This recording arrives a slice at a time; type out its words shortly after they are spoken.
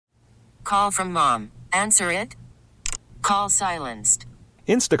Call from mom. Answer it. Call silenced.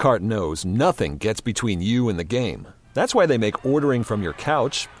 Instacart knows nothing gets between you and the game. That's why they make ordering from your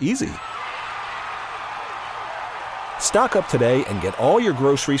couch easy. Stock up today and get all your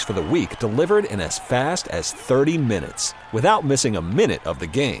groceries for the week delivered in as fast as 30 minutes without missing a minute of the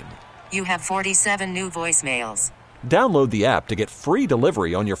game. You have 47 new voicemails. Download the app to get free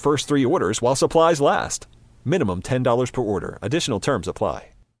delivery on your first 3 orders while supplies last. Minimum $10 per order. Additional terms apply.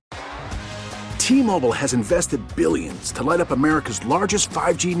 T-Mobile has invested billions to light up America's largest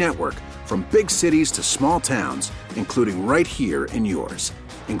 5G network, from big cities to small towns, including right here in yours.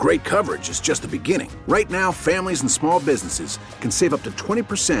 And great coverage is just the beginning. Right now, families and small businesses can save up to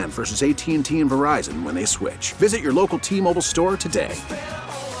 20% versus AT&T and Verizon when they switch. Visit your local T-Mobile store today.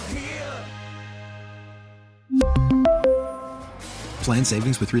 Plan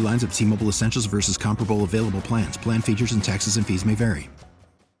savings with 3 lines of T-Mobile Essentials versus comparable available plans. Plan features and taxes and fees may vary.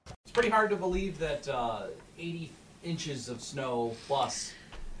 It's pretty hard to believe that 80 inches of snow plus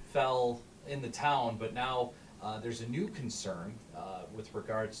fell in the town, but now there's a new concern with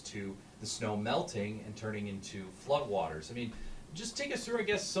regards to the snow melting and turning into floodwaters. I mean, just take us through, I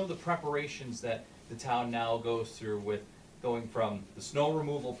guess, some of the preparations that the town now goes through with going from the snow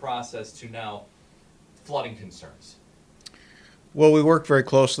removal process to now flooding concerns. Well, we work very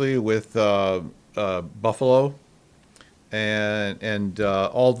closely with Buffalo and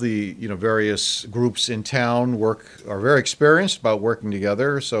all the various groups in town are very experienced about working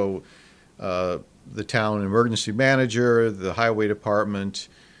together. So the town emergency manager, the highway department,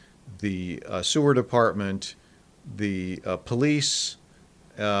 the sewer department, the police,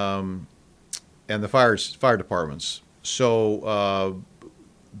 and the fire departments. So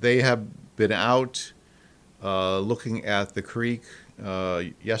they have been out looking at the creek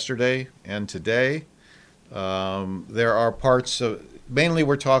yesterday and today. There are parts of, mainly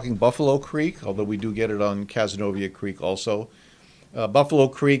we're talking Buffalo Creek, although we do get it on Cazenovia Creek also. Buffalo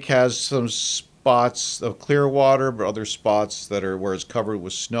Creek has some spots of clear water, but other spots that are where it's covered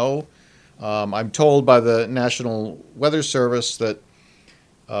with snow. I'm told by the National Weather Service that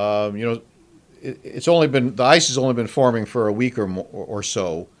it's only been, the ice has only been forming for a week or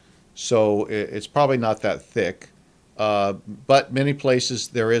so. So it's probably not that thick, but many places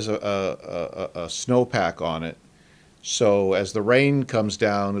there is a snowpack on it. So as the rain comes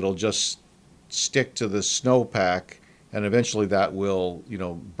down, it'll just stick to the snowpack, and eventually that will,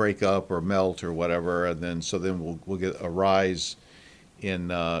 break up or melt or whatever, and then we'll get a rise in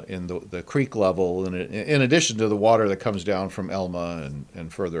the creek level, in addition to the water that comes down from Elma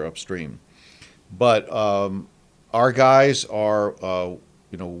and further upstream. But our guys are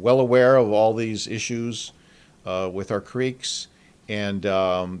well aware of all these issues with our creeks, and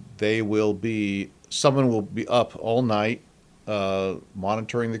someone will be up all night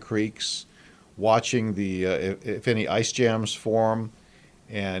monitoring the creeks, watching if any ice jams form,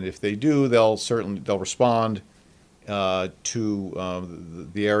 and if they do, they'll respond to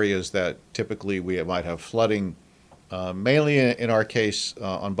the areas that typically we might have flooding. Mainly in our case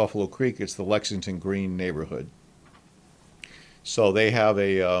on Buffalo Creek, it's the Lexington Green neighborhood. So they have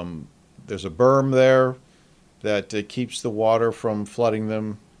there's a berm there that keeps the water from flooding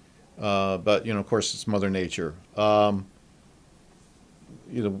them, but of course it's Mother Nature. The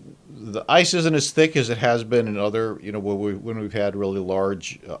ice isn't as thick as it has been in other, when we've had really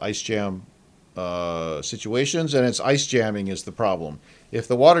large ice jam situations, and it's ice jamming is the problem. If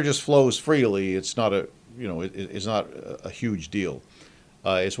the water just flows freely, it's not it's not a huge deal.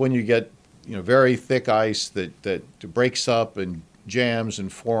 It's when you get very thick ice that breaks up and jams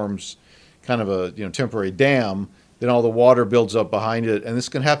and forms kind of a temporary dam, then all the water builds up behind it, and this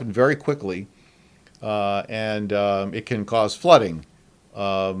can happen very quickly, and it can cause flooding.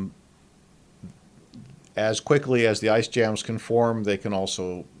 As quickly as the ice jams can form, they can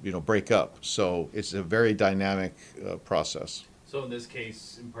also break up. So it's a very dynamic process. So in this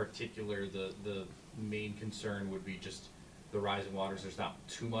case in particular, the main concern would be just the rising waters. There's not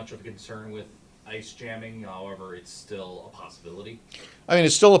too much of a concern with ice jamming, however, it's still a possibility. I mean,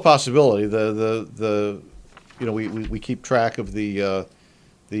 it's still a possibility. We keep track of the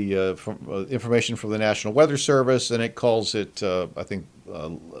information from the National Weather Service, and it calls it I think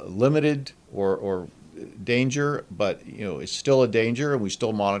limited or danger, but it's still a danger, and we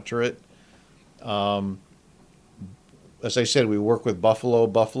still monitor it. As I said, we work with Buffalo.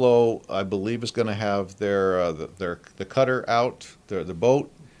 Buffalo, I believe, is going to have the cutter out, the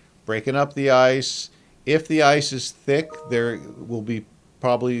boat, breaking up the ice. If the ice is thick, there'll be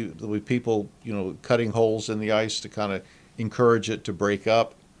people, cutting holes in the ice to kind of encourage it to break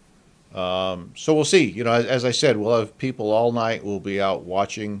up. So we'll see. As I said, we'll have people all night. We'll be out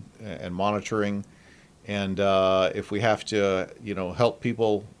watching and monitoring. And if we have to, help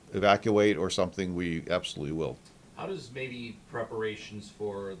people evacuate or something, we absolutely will. How does maybe preparations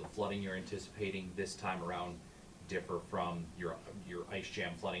for the flooding you're anticipating this time around differ from your ice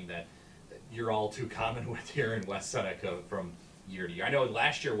jam flooding that you're all too common with here in West Seneca from year to year? I know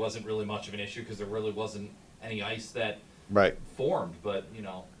last year wasn't really much of an issue because there really wasn't any ice that formed, but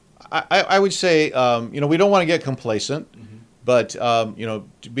I would say, we don't want to get complacent, but,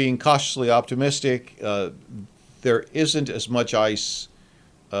 being cautiously optimistic, there isn't as much ice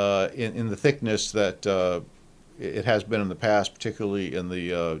in the thickness that it has been in the past, particularly in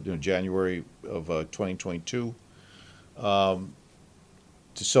the January of 2022.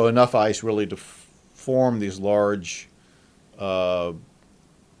 So enough ice really to form these large, they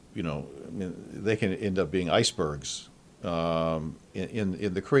can end up being icebergs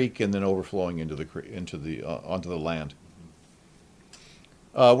in the creek and then overflowing onto the land.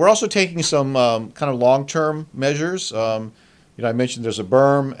 We're also taking some kind of long-term measures. I mentioned there's a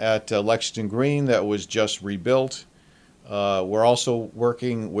berm at Lexington Green that was just rebuilt. We're also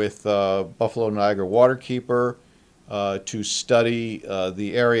working with Buffalo Niagara Waterkeeper to study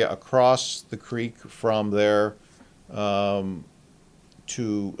the area across the creek from there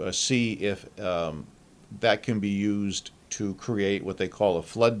to see if that can be used to create what they call a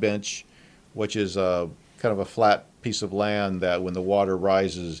flood bench, which is kind of a flat piece of land that when the water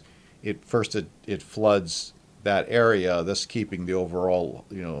rises, it floods that area, thus keeping the overall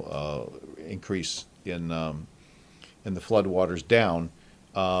increase in the flood waters down.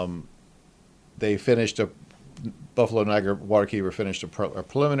 Buffalo Niagara Waterkeeper finished a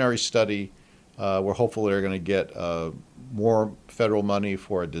preliminary study. We're hopeful they're going to get more federal money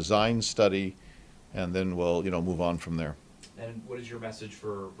for a design study, and then we'll move on from there. And what is your message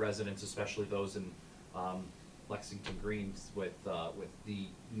for residents, especially those in Lexington Greens, with the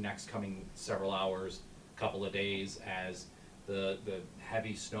next coming several hours, couple of days, as the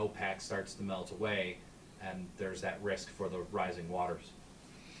heavy snowpack starts to melt away, and there's that risk for the rising waters?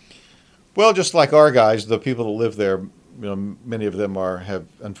 Well, just like our guys, the people that live there, many of them have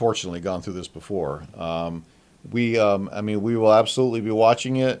unfortunately gone through this before. We will absolutely be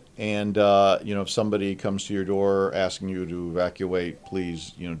watching it, and if somebody comes to your door asking you to evacuate,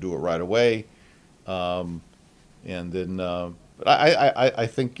 please, do it right away. And then, but I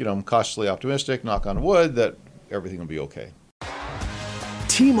think, I'm cautiously optimistic, knock on wood, that everything will be okay.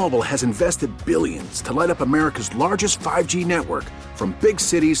 T-Mobile has invested billions to light up America's largest 5G network, from big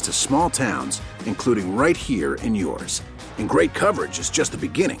cities to small towns, including right here in yours. And great coverage is just the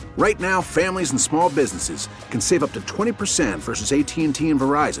beginning. Right now, families and small businesses can save up to 20% versus AT&T and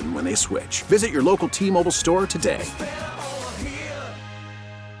Verizon when they switch. Visit your local T-Mobile store today.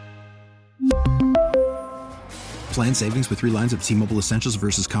 Plan savings with 3 lines of T-Mobile Essentials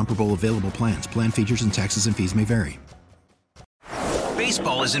versus comparable available plans. Plan features and taxes and fees may vary.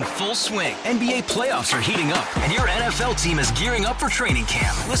 Baseball is in full swing. NBA playoffs are heating up, and your NFL team is gearing up for training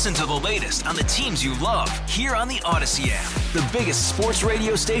camp. Listen to the latest on the teams you love here on the Odyssey app. The biggest sports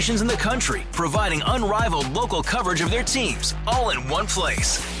radio stations in the country, providing unrivaled local coverage of their teams, all in one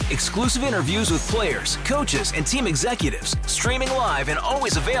place. Exclusive interviews with players, coaches, and team executives, streaming live and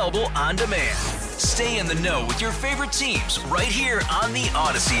always available on demand. Stay in the know with your favorite teams right here on the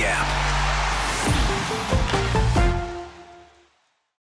Odyssey app.